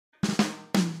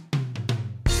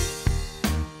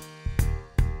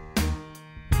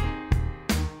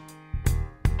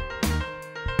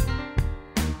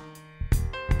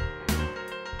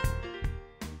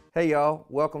Hey y'all,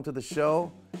 welcome to the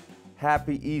show.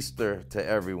 Happy Easter to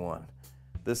everyone.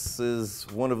 This is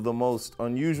one of the most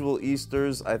unusual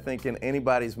Easters, I think, in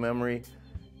anybody's memory,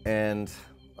 and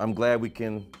I'm glad we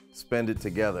can spend it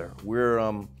together.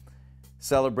 We're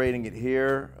celebrating it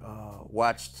here,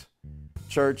 watched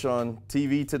church on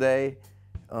TV today,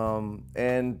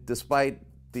 and despite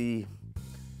the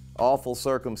awful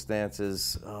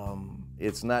circumstances,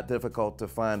 it's not difficult to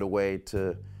find a way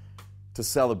to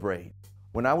celebrate.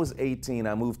 When I was 18,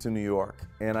 I moved to New York,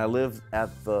 and I lived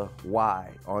at the Y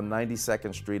on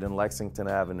 92nd Street and Lexington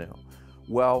Avenue.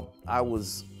 Well, I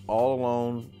was all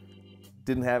alone,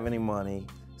 didn't have any money,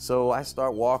 so I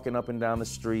started walking up and down the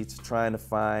streets trying to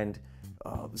find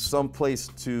some place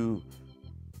to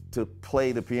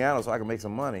play the piano so I could make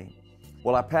some money.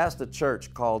 Well, I passed a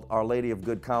church called Our Lady of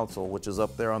Good Counsel, which is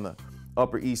up there on the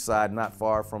Upper East Side, not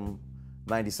far from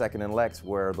 92nd and Lex,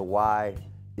 where the Y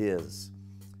is.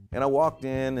 And I walked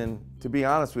in, and to be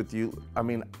honest with you, I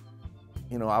mean,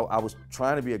 you know, I was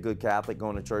trying to be a good Catholic,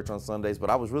 going to church on Sundays, but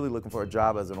I was really looking for a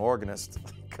job as an organist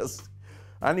because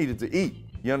I needed to eat.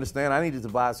 You understand? I needed to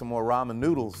buy some more ramen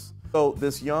noodles. So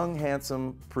this young,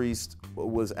 handsome priest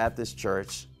was at this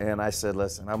church, and I said,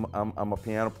 listen, I'm a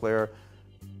piano player.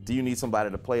 Do you need somebody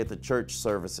to play at the church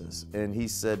services? And he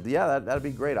said, yeah, that'd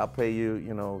be great. I'll pay you,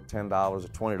 you know, $10 or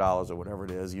 $20 or whatever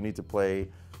it is. You need to play,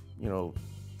 you know,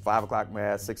 5 o'clock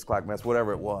mass, 6 o'clock mass,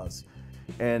 whatever it was.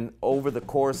 And over the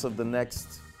course of the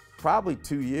next probably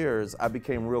 2 years, I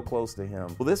became real close to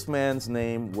him. Well, this man's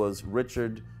name was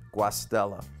Richard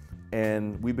Guastella,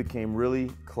 and we became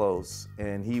really close.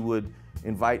 And he would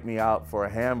invite me out for a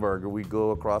hamburger. We'd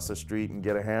go across the street and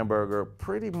get a hamburger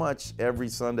pretty much every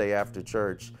Sunday after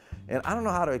church. And I don't know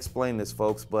how to explain this,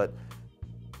 folks, but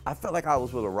I felt like I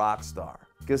was with a rock star.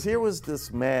 Because here was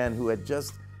this man who had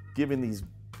just given these,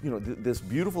 you know, this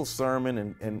beautiful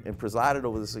sermon and presided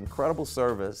over this incredible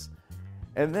service.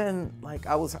 And then, like,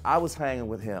 I was hanging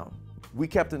with him. We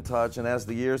kept in touch, and as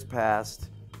the years passed,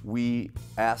 we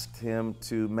asked him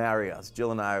to marry us.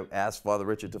 Jill and I asked Father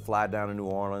Richard to fly down to New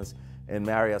Orleans and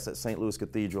marry us at St. Louis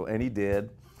Cathedral, and he did.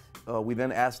 We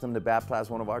then asked him to baptize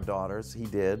one of our daughters. He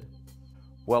did.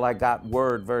 Well, I got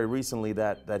word very recently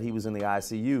that he was in the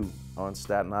ICU on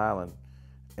Staten Island,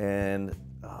 and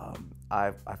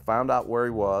I found out where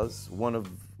he was. One of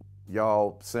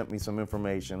y'all sent me some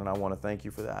information, and I want to thank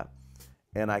you for that.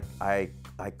 And I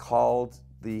called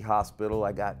the hospital.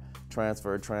 I got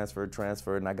transferred,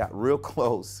 and I got real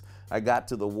close. I got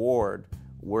to the ward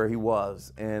where he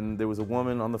was, and there was a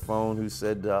woman on the phone who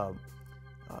said,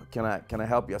 can I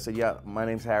help you? I said, yeah, my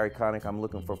name's Harry Connick. I'm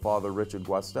looking for Father Richard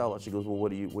Guastella. She goes, well,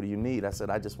 what do you need? I said,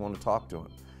 I just want to talk to him.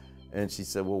 And she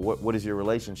said, well, what is your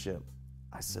relationship?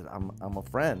 I said, I'm a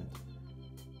friend.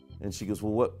 And she goes,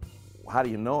 well, how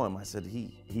do you know him? I said,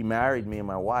 he married me and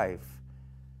my wife,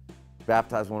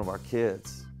 baptized one of our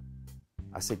kids.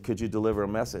 I said, could you deliver a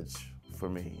message for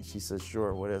me? She said,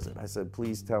 sure, what is it? I said,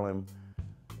 please tell him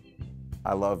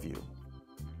I love you.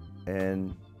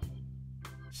 And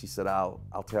she said,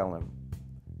 I'll tell him.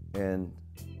 And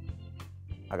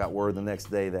I got word the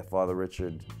next day that Father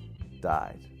Richard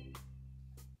died.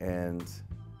 And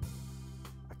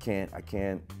I can't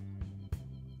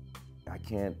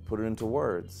put it into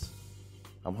words.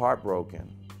 I'm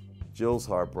heartbroken. Jill's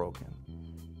heartbroken.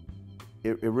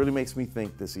 It really makes me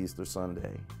think this Easter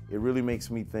Sunday. It really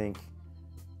makes me think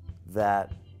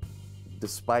that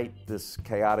despite this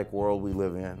chaotic world we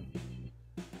live in,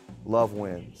 love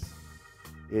wins.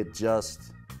 It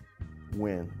just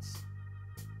wins.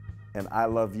 And I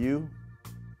love you,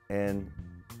 and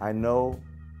I know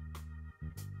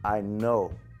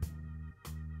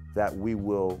that we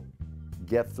will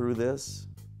get through this.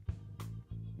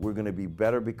 We're going to be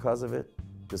better because of it,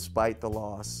 despite the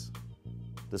loss,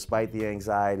 despite the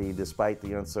anxiety, despite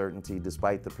the uncertainty,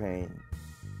 despite the pain.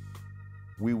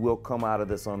 We will come out of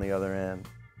this on the other end,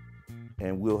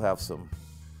 and we'll have some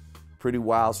pretty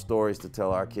wild stories to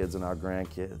tell our kids and our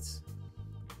grandkids.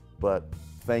 But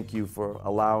thank you for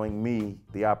allowing me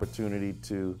the opportunity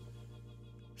to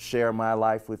share my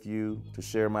life with you, to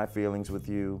share my feelings with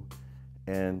you,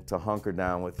 and to hunker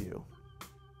down with you.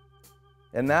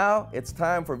 And now it's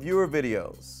time for viewer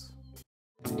videos.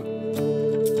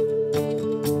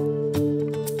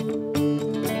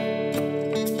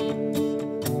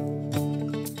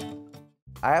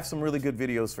 I have some really good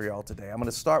videos for y'all today. I'm going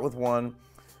to start with one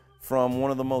from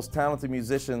one of the most talented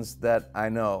musicians that I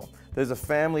know. There's a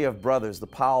family of brothers, the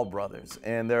Powell brothers,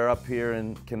 and they're up here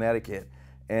in Connecticut,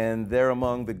 and they're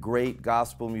among the great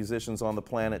gospel musicians on the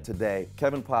planet today.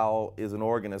 Kevin Powell is an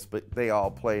organist, but they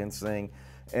all play and sing.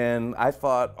 And I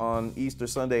thought on Easter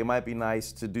Sunday it might be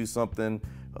nice to do something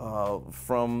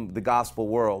from the gospel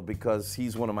world because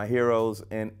he's one of my heroes,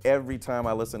 and every time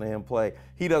I listen to him play,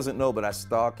 he doesn't know, but I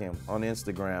stalk him on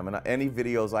Instagram, and any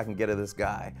videos I can get of this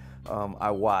guy,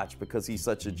 I watch because he's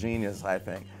such a genius, I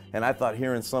think. And I thought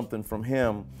hearing something from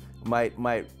him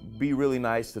might be really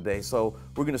nice today. So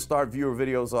we're gonna start viewer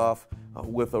videos off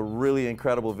with a really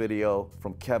incredible video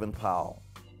from Kevin Powell.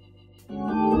 He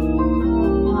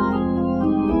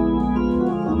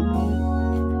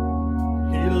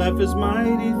left his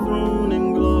mighty throne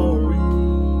in glory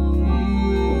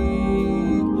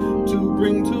to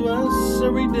bring to us a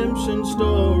redemption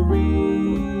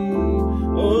story.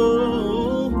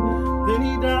 Oh, then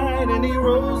he died and he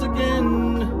rose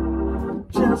again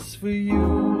just for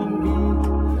you and me.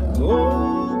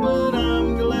 Oh, but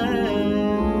I'm glad,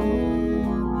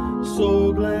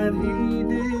 so glad he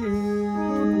did.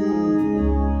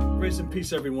 Grace and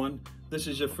peace, everyone. This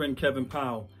is your friend Kevin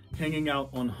Powell, hanging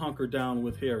out on Hunker Down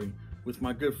with Harry, with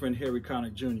my good friend Harry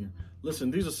Connick Jr.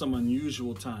 Listen, these are some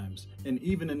unusual times, and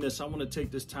even in this, I want to take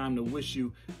this time to wish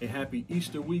you a happy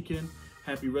Easter weekend,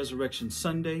 happy Resurrection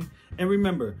Sunday, and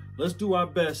remember, let's do our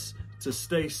best to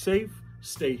stay safe,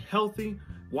 stay healthy,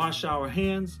 wash our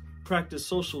hands, practice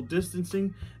social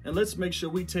distancing, and let's make sure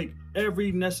we take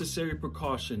every necessary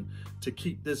precaution to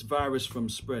keep this virus from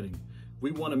spreading.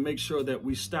 We want to make sure that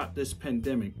we stop this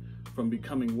pandemic from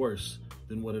becoming worse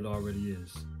than what it already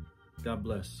is. God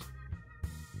bless.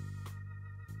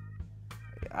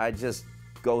 I just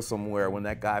go somewhere when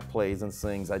that guy plays and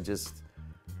sings. It just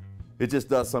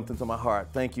does something to my heart.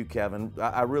 Thank you, Kevin.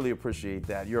 I really appreciate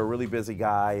that. You're a really busy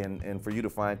guy, and for you to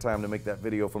find time to make that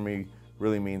video for me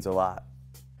really means a lot.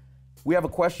 We have a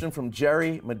question from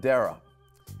Jerry Madera.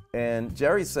 And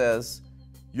Jerry says,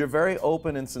 you're very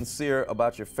open and sincere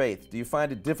about your faith. Do you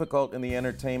find it difficult in the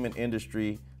entertainment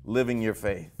industry living your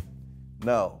faith?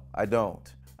 No, I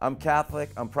don't. I'm Catholic.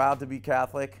 I'm proud to be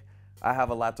Catholic. I have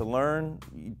a lot to learn.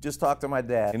 You just talk to my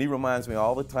dad, and he reminds me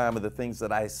all the time of the things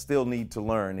that I still need to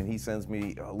learn, and he sends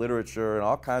me literature and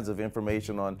all kinds of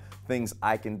information on things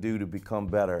I can do to become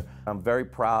better. I'm very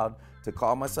proud to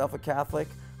call myself a Catholic.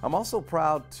 I'm also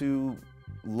proud to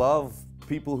love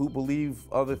people who believe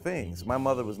other things. My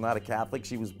mother was not a Catholic.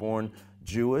 She was born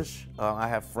Jewish. I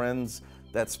have friends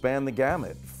that span the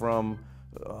gamut, from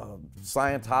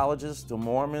Scientologists to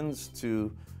Mormons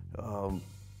to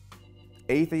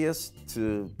atheists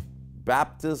to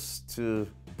Baptists to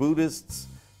Buddhists,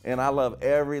 and I love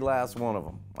every last one of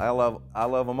them. I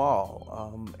love them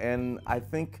all. And I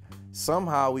think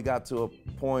somehow we got to a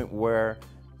point where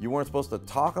you weren't supposed to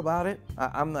talk about it.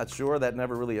 I'm not sure, that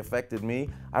never really affected me.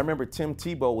 I remember Tim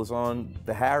Tebow was on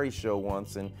the Harry show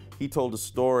once, and he told a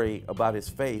story about his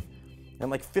faith, and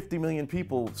like 50 million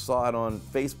people saw it on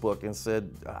Facebook and said,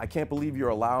 I can't believe you're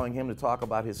allowing him to talk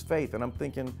about his faith. And I'm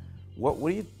thinking,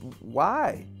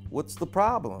 why? What's the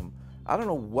problem? I don't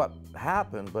know what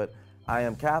happened, but I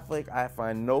am Catholic. I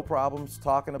find no problems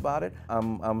talking about it.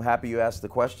 I'm happy you asked the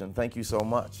question. Thank you so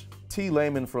much. T.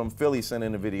 Lehman from Philly sent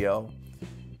in a video.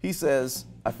 He says,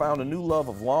 I found a new love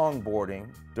of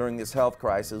longboarding during this health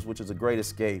crisis, which is a great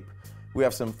escape. We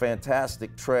have some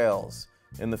fantastic trails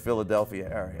in the Philadelphia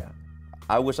area.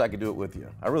 I wish I could do it with you.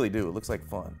 I really do. It looks like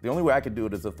fun. The only way I could do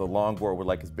it is if the longboard were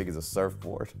like as big as a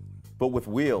surfboard, but with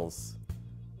wheels.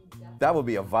 That would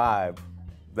be a vibe.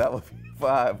 That would be a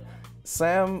vibe.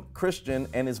 Sam Christian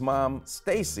and his mom,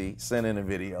 Stacy, sent in a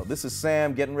video. This is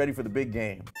Sam getting ready for the big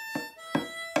game.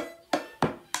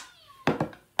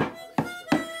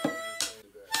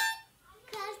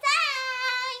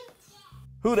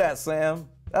 Who dat, Sam?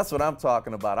 That's what I'm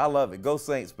talking about. I love it. Go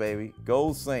Saints, baby.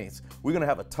 Go Saints. We're going to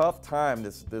have a tough time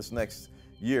this next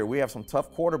year. We have some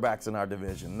tough quarterbacks in our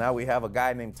division. Now we have a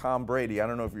guy named Tom Brady. I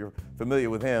don't know if you're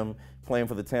familiar with him, playing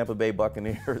for the Tampa Bay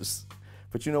Buccaneers.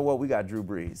 But you know what? We got Drew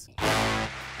Brees.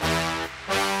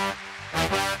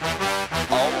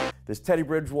 There's Teddy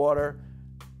Bridgewater,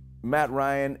 Matt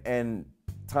Ryan, and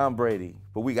Tom Brady.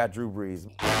 But we got Drew Brees.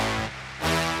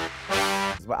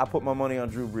 I put my money on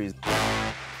Drew Brees.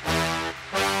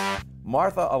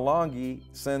 Martha Alongi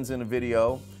sends in a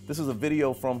video. This is a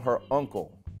video from her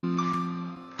uncle.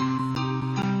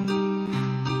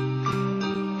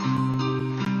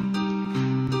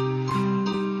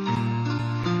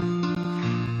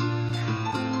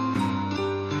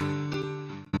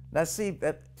 Now see,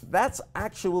 that's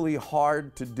actually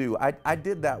hard to do. I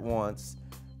did that once.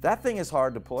 That thing is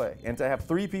hard to play. And to have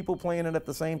 3 people playing it at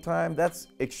the same time, that's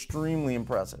extremely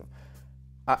impressive.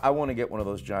 I want to get one of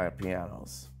those giant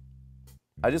pianos.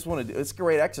 I just want to do, it's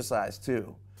great exercise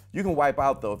too. You can wipe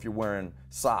out though if you're wearing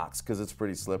socks because it's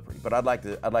pretty slippery, but I'd like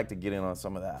to get in on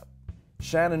some of that.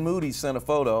 Shannon Moody sent a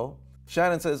photo.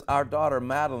 Shannon says, our daughter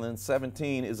Madeline,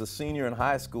 17, is a senior in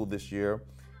high school this year,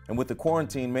 and with the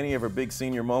quarantine, many of her big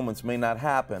senior moments may not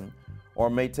happen or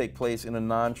may take place in a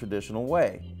non-traditional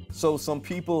way. So some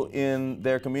people in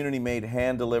their community made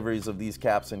hand deliveries of these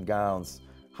caps and gowns.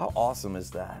 How awesome is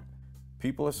that?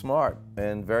 People are smart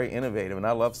and very innovative, and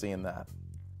I love seeing that.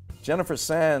 Jennifer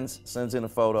Sands sends in a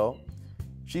photo.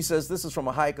 She says, this is from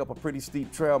a hike up a pretty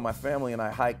steep trail my family and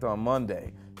I hiked on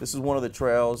Monday. This is one of the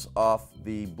trails off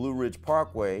the Blue Ridge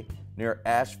Parkway near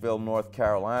Asheville, North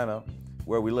Carolina,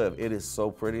 where we live. It is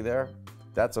so pretty there.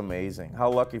 That's amazing.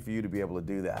 How lucky for you to be able to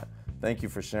do that. Thank you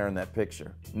for sharing that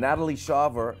picture. Natalie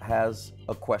Shaver has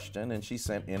a question, and she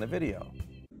sent in a video.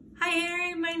 Hi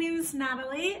Harry, my name is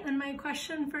Natalie, and my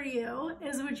question for you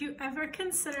is, would you ever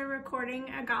consider recording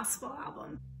a gospel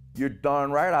album? You're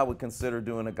darn right I would consider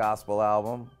doing a gospel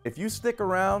album. If you stick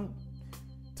around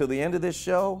till the end of this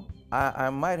show, I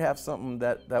might have something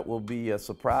that will be a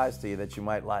surprise to you that you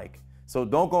might like. So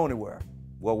don't go anywhere.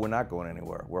 Well, we're not going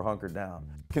anywhere. We're hunkered down.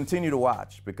 Continue to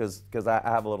watch because I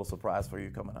have a little surprise for you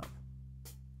coming up.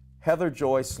 Heather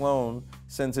Joy Sloan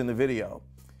sends in the video.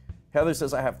 Heather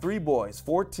says, I have 3 boys,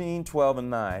 14, 12, and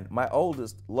 9. My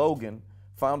oldest, Logan,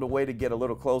 found a way to get a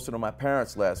little closer to my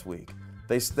parents last week.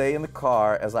 They stay in the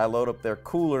car as I load up their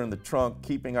cooler in the trunk,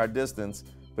 keeping our distance,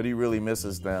 but he really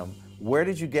misses them. Where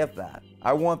did you get that?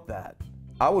 I want that.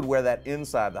 I would wear that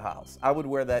inside the house. I would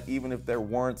wear that even if there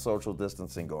weren't social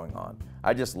distancing going on.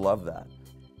 I just love that.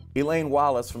 Elaine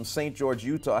Wallace from St. George,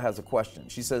 Utah has a question.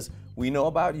 She says, we know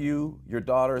about you, your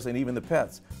daughters, and even the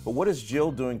pets, but what is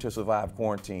Jill doing to survive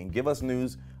quarantine? Give us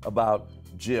news about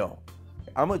Jill.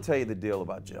 I'm gonna tell you the deal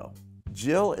about Jill.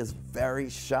 Jill is very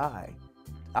shy.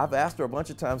 I've asked her a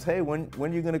bunch of times, hey, when are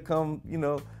you gonna come,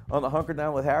 on the Hunker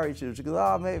Down with Harry show? She goes,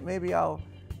 oh, maybe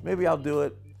I'll do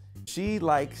it. She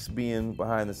likes being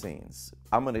behind the scenes.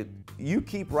 You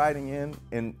keep writing in,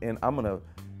 and I'm gonna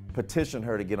petition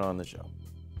her to get on the show.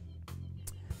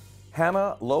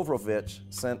 Hannah Lovrovich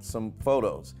sent some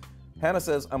photos. Hannah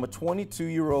says, I'm a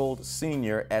 22-year-old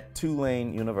senior at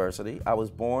Tulane University. I was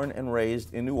born and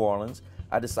raised in New Orleans.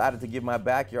 I decided to give my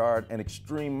backyard an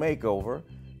extreme makeover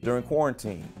during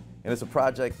quarantine, and it's a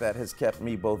project that has kept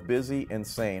me both busy and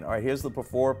sane. All right, here's the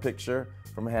before picture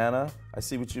from Hannah. I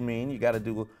see what you mean. You got to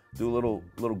do a little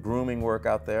grooming work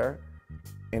out there.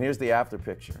 And here's the after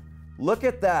picture. Look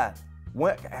at that.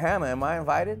 Hannah, am I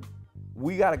invited?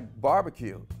 We got a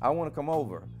barbecue. I want to come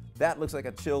over. That looks like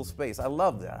a chill space. I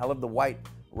love that. I love the white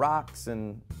rocks,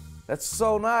 and that's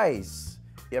so nice.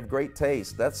 You have great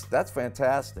taste. That's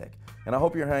fantastic. And I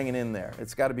hope you're hanging in there.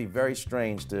 It's got to be very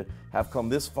strange to have come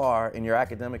this far in your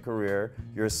academic career.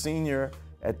 You're a senior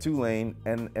at Tulane,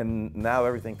 and now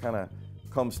everything kind of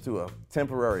comes to a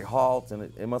temporary halt, and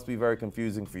it must be very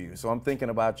confusing for you. So I'm thinking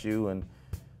about you, and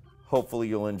hopefully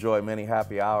you'll enjoy many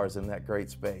happy hours in that great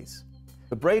space.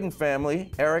 The Braden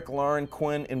family, Eric, Lauren,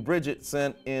 Quinn, and Bridget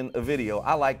sent in a video.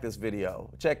 I like this video.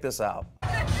 Check this out.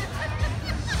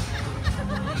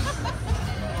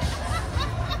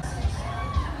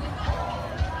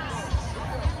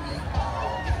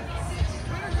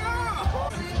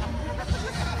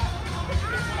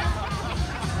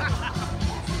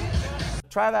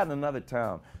 Try that in another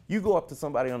town. You go up to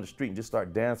somebody on the street and just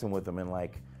start dancing with them in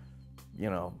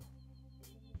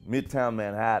Midtown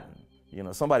Manhattan.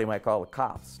 Somebody might call the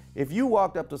cops. If you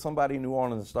walked up to somebody in New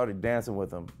Orleans and started dancing with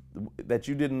them that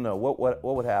you didn't know, what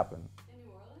would happen? In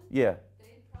New Orleans? Yeah.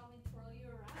 They'd probably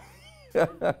twirl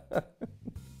you around.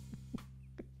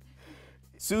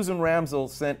 Susan Ramsell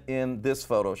sent in this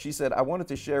photo. She said, I wanted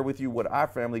to share with you what our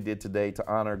family did today to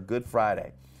honor Good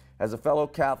Friday. As a fellow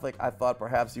Catholic, I thought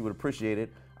perhaps you would appreciate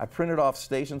it. I printed off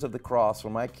Stations of the Cross for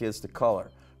my kids to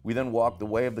color. We then walked the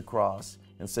way of the cross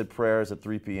and said prayers at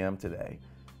 3 p.m. today.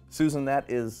 Susan, that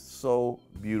is so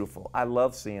beautiful. I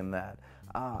love seeing that.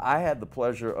 I had the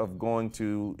pleasure of going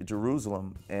to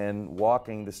Jerusalem and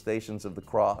walking the Stations of the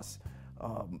Cross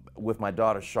with my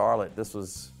daughter Charlotte. This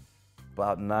was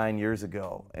about 9 years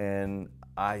ago, and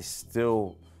I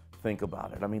still think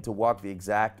about it. I mean, to walk the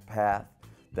exact path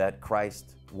that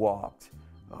Christ walked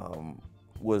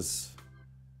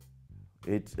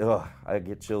I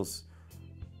get chills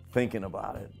thinking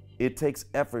about it. It takes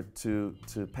effort to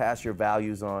pass your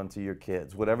values on to your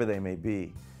kids, whatever they may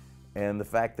be. And the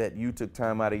fact that you took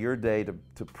time out of your day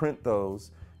to print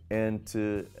those and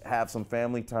to have some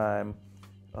family time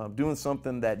doing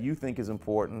something that you think is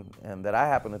important and that I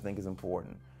happen to think is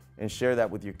important, and share that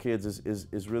with your kids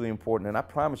is really important. And I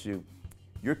promise you,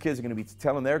 your kids are going to be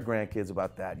telling their grandkids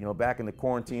about that. Back in the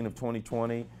quarantine of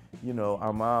 2020,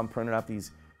 our mom printed out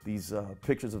these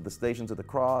pictures of the Stations of the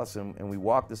Cross, and we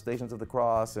walked the Stations of the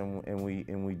Cross, and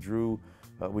we drew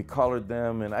We colored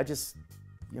them, and I just,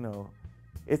 you know,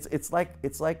 it's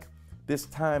like this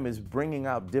time is bringing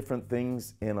out different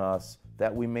things in us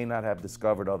that we may not have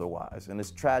discovered otherwise. And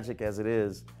as tragic as it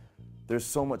is, there's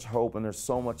so much hope, and there's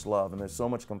so much love, and there's so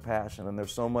much compassion, and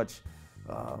there's so much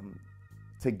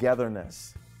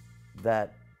togetherness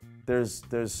that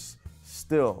there's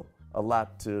still a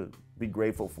lot to be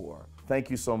grateful for. Thank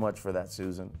you so much for that,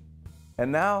 Susan.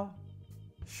 And now,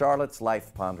 Charlotte's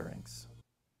Life Ponderings.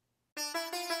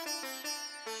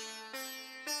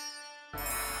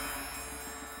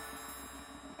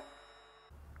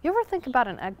 You ever think about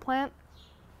an eggplant?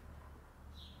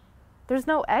 There's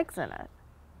no eggs in it.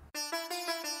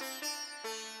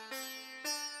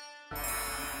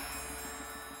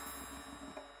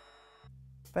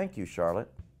 Thank you,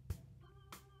 Charlotte.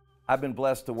 I've been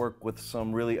blessed to work with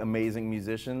some really amazing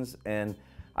musicians, and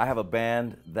I have a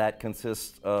band that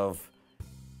consists of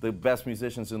the best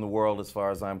musicians in the world as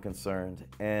far as I'm concerned.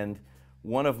 And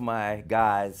one of my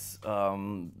guys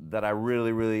that I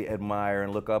really, really admire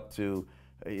and look up to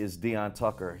is Dion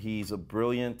Tucker. He's a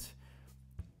brilliant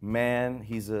man,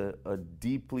 he's a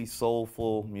deeply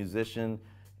soulful musician,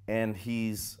 and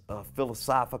he's a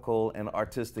philosophical and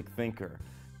artistic thinker.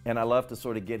 And I love to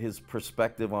sort of get his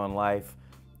perspective on life.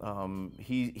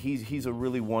 He's a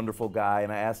really wonderful guy,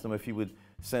 and I asked him if he would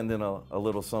send in a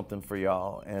little something for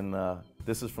y'all. And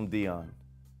this is from Dion.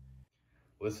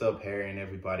 What's up, Harry and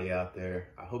everybody out there?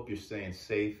 I hope you're staying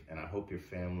safe, and I hope your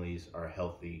families are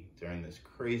healthy during this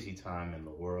crazy time in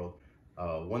the world.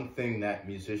 One thing that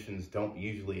musicians don't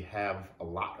usually have a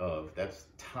lot of, that's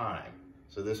time.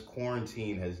 So this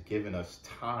quarantine has given us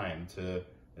time to,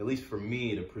 at least for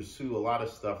me, to pursue a lot of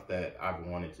stuff that I've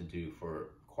wanted to do for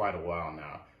quite a while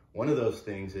now. One of those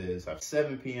things is at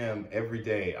 7 p.m. every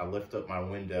day, I lift up my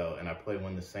window and I play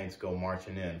When the Saints Go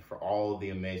Marching In for all of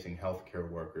the amazing healthcare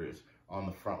workers on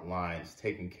the front lines,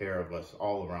 taking care of us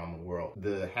all around the world.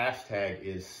 The hashtag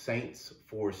is Saints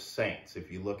for Saints. If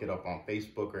you look it up on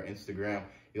Facebook or Instagram,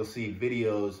 you'll see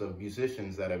videos of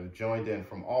musicians that have joined in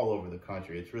from all over the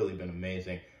country. It's really been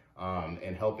amazing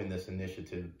in helping this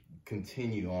initiative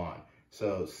continue on.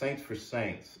 So Saints for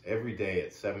Saints, every day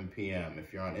at 7 p.m.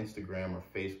 If you're on Instagram or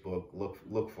Facebook,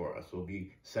 look for us. We'll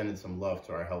be sending some love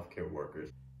to our healthcare workers.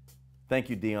 Thank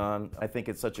you, Dion. I think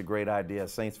it's such a great idea,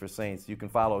 Saints for Saints. You can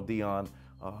follow Dion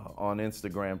on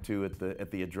Instagram too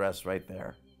at the address right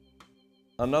there.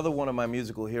 Another one of my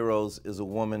musical heroes is a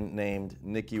woman named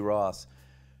Nikki Ross.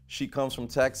 She comes from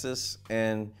Texas,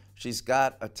 and she's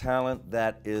got a talent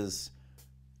that is,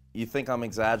 you think I'm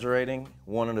exaggerating,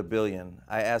 1 in a billion.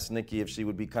 I asked Nikki if she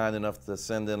would be kind enough to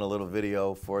send in a little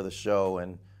video for the show,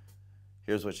 and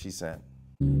here's what she sent.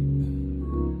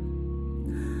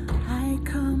 I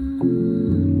come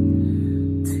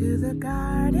to the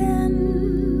garden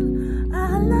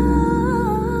alone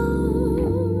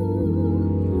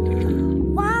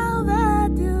while the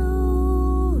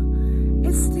dew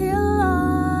is still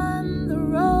on the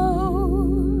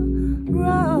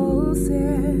roses,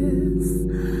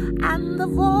 and the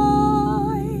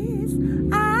voice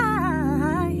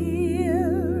I hear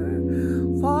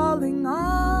falling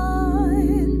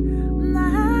on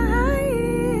my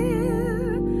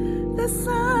ear, the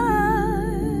Son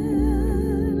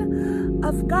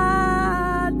of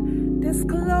God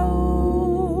discloses,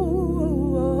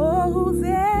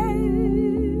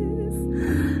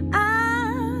 and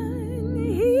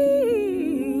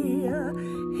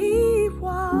he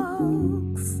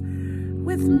walks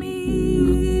with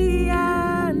me,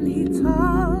 and he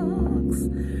talks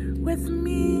with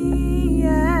me,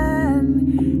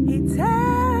 and he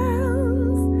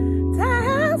tells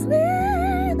me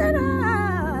that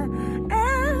I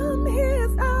am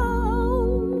his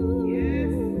own.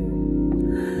 Yes.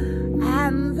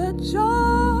 And the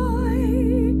joy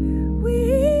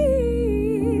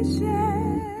we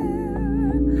share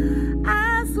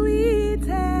as we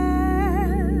tarry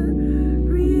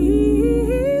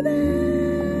there,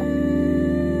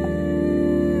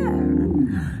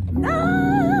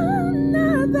 none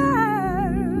other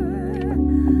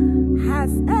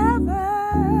has ever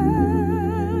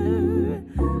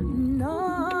known.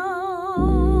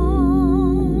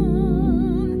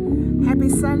 Happy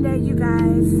Sunday, you guys.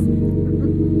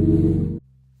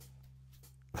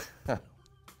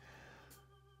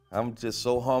 I'm just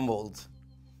so humbled.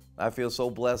 I feel so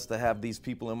blessed to have these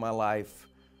people in my life.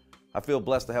 I feel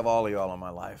blessed to have all of y'all in my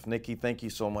life. Nikki, thank you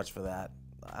so much for that.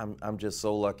 I'm just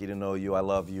so lucky to know you. I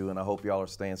love you, and I hope y'all are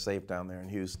staying safe down there in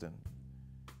Houston.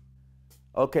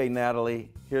 Okay,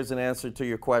 Natalie, here's an answer to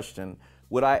your question.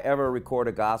 Would I ever record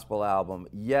a gospel album?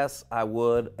 Yes, I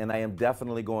would, and I am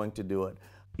definitely going to do it.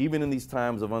 Even in these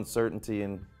times of uncertainty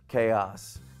and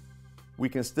chaos, we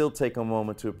can still take a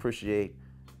moment to appreciate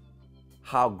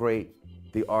how great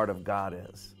the art of God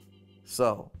is.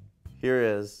 So, here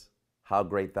is How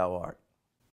Great Thou Art.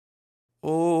 O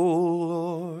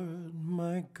Lord,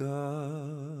 my God,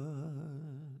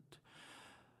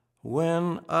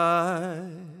 when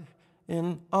I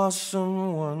in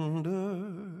awesome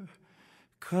wonder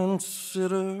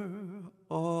consider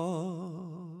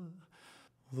all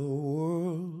the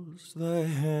worlds thy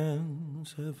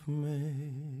hands have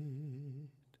made,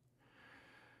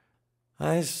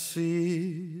 I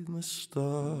see the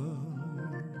stars,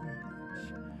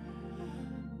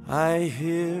 I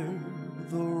hear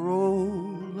the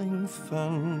rolling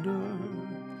thunder,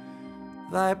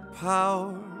 thy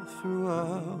power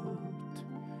throughout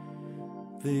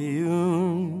the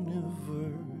universe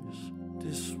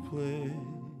displayed.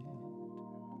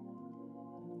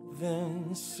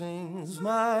 Then sings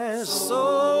my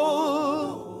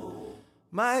soul,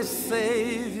 my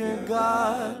Savior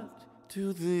God,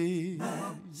 to thee.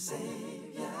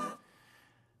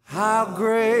 How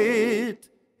great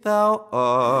thou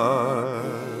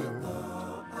art,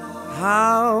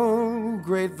 how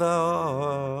great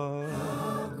thou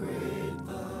art.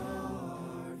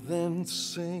 Then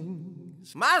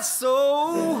sings my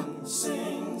soul,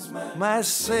 my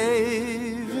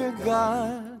Savior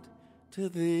God, to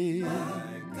thee.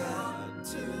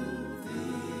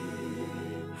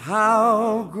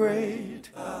 How great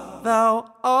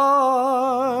thou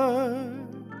art,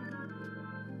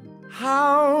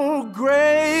 how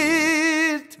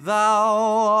great thou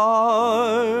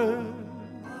art,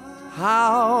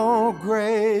 how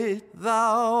great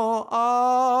thou art,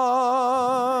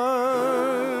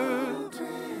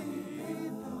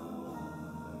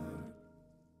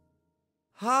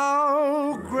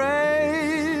 how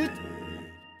great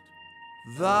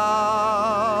thou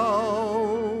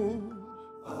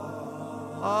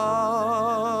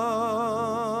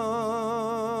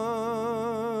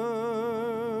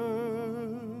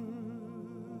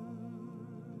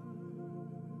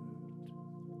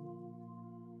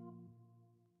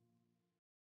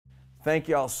Thank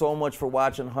y'all so much for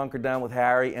watching Hunker Down with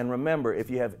Harry. And remember, if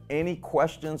you have any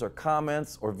questions or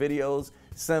comments or videos,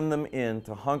 send them in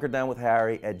to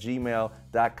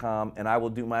hunkerdownwithharry@gmail.com, and I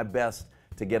will do my best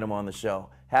to get them on the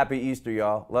show. Happy Easter,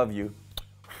 y'all. Love you.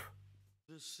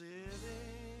 The city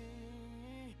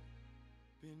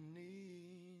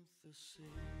beneath the sea.